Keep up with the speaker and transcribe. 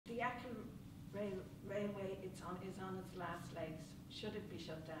railway is on its last legs. Should it be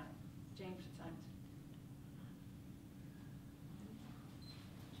shut down? James Fitzsimons.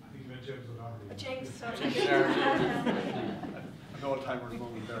 I think you meant James O'Doherty. James, sorry. An old-timer's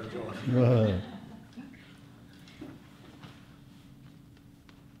moment there, Joe.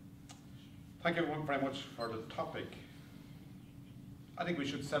 Thank you very much for the topic. I think we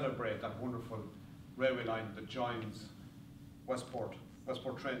should celebrate that wonderful railway line that joins Westport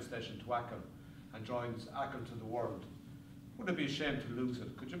train station to Achill and joins Achill to the world. Wouldn't it be a shame to lose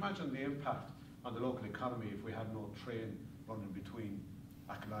it? Could you imagine the impact on the local economy if we had no train running between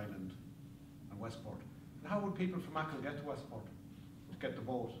Achill Island and Westport? And how would people from Achill get to Westport? To get the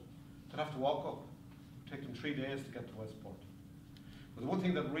boat? They'd have to walk up. It'd take them 3 days to get to Westport. But the one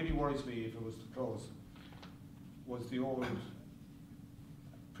thing that really worries me if it was to close was the old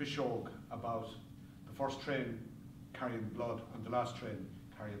prishog about the first train carrying blood and the last train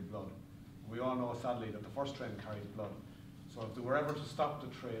carrying blood. We all know, sadly, that the first train carries blood. So if they were ever to stop the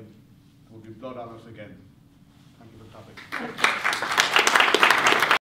train, there would be blood on it again. Thank you for the topic.